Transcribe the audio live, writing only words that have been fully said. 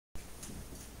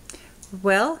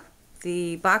Well,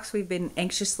 the box we've been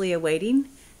anxiously awaiting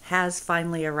has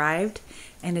finally arrived,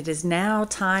 and it is now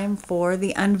time for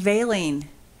the unveiling.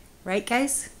 Right,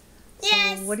 guys?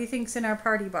 Yes. So what do you think's in our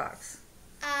party box?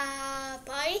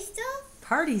 Party stuff?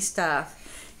 Party stuff.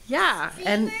 Yeah. Streamers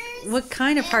And what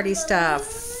kind of party stuff?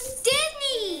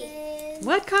 Disney!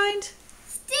 What kind?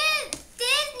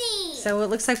 Disney! So it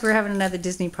looks like we're having another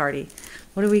Disney party.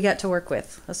 What do we got to work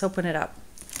with? Let's open it up.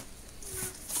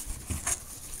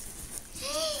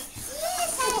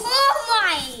 Oh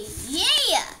my!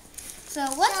 Yeah! So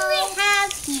what do we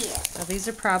have here? Well, these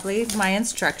are probably my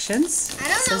instructions. I don't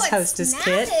know Says what hostess Snap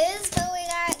kit. is, but we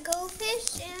got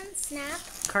Goldfish and Snap.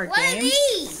 Card What games. are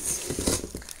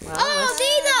these? Well, Oh,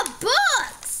 these are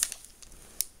books!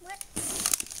 What?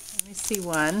 let me see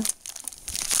one.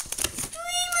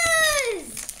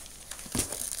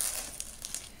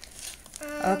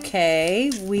 Streamers!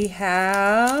 Okay, we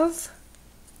have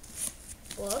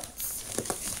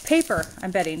Books. paper,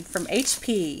 I'm betting, from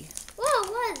HP.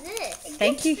 Whoa, what is this?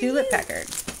 Thank you, Hewlett-Packard.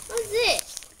 What's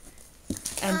this?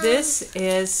 And this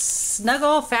is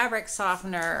Snuggle Fabric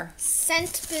Softener.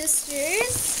 Scent boosters.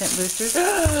 Scent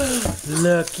boosters.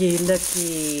 Looky,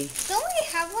 looky. Don't we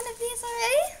have one of these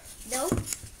already? Nope.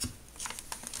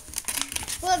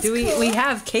 Well, it's Do we? cool. We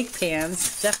have cake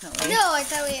pans, definitely. No, I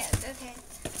thought we had. Okay.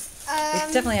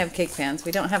 We definitely have cake pans.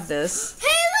 We don't have this. Hey,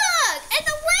 look! It's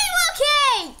a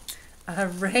rainbow cake! A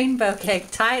rainbow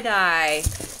cake, tie-dye,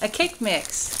 a cake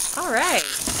mix. All right,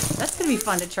 that's gonna be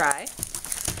fun to try.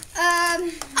 A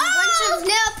bunch of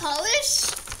nail polish.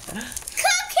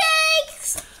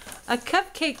 Cupcakes! A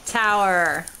cupcake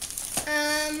tower.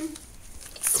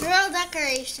 Swirl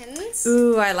decorations.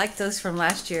 Ooh, I like those from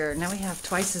last year. Now we have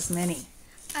twice as many.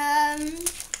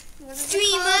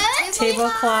 Streamers.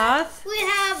 Tablecloth. We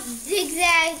have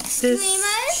zigzag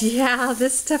streamers. Yeah,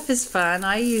 this stuff is fun.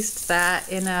 I used that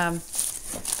in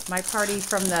my party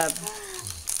from the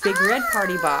big red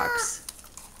party box.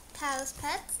 Palace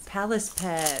Pets. Palace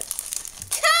Pets.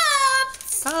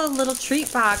 Cups! Oh, little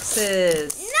treat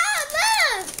boxes. No,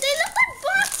 look! They look like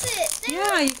boxes.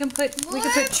 Yeah, we can put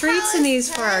treats in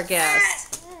these for our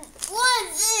guests.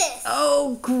 What's this?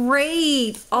 Oh,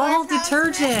 great. All Palace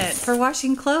detergent for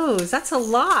washing clothes. That's a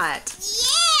lot.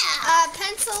 Yeah!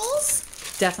 Pencils.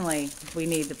 Definitely, we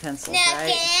need the pencils, right?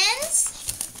 Napkins.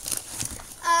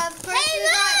 Hey,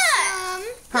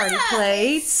 look! Party Look.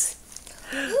 plates.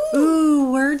 Ooh,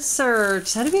 word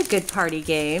search. That'd be a good party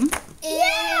game.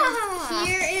 Yeah!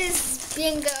 Here is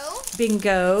bingo.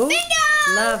 Bingo.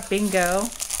 Bingo! Love bingo.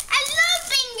 I love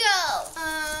bingo!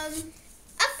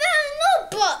 I found a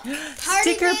notebook. Party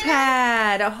Sticker planner.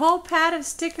 pad. A whole pad of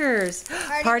stickers.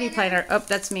 Party planner. planner. Oh,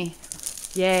 that's me.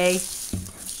 Yay.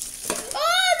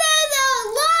 Oh, there's a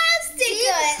lot of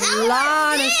stickers. A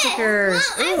lot of stickers.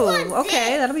 I Ooh, want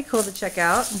okay. That'll be cool to check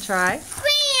out and try.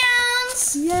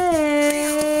 Crayons.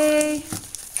 Yay.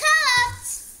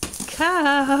 Cups.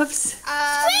 Cups.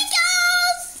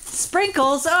 Sprinkles.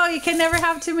 Sprinkles. Oh, you can never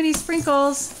have too many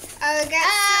sprinkles. I got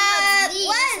some of these.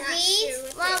 What are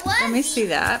these? What Let me see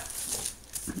that.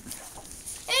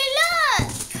 Hey,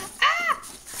 look.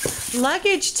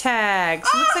 Luggage tags.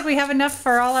 Looks like we have enough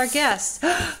for all our guests.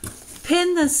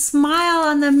 Pin the smile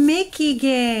on the Mickey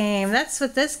game. That's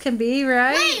what this can be,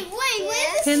 right? Wait,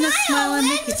 where's Pin the the smile on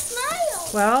Where's Mickey. the smile?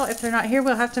 Well, if they're not here,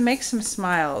 we'll have to make some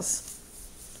smiles.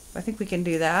 I think we can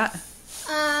do that.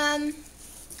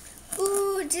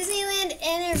 Ooh, Disneyland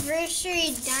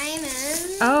Anniversary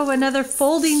Diamonds. Oh, another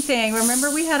folding thing. Remember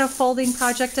we had a folding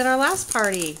project at our last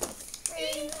party.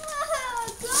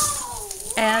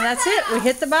 And that's it. We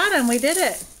hit the bottom. We did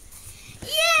it.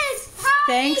 Yes, party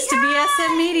Thanks to time!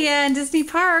 BSN Media and Disney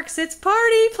Parks, it's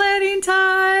party planning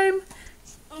time.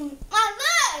 I love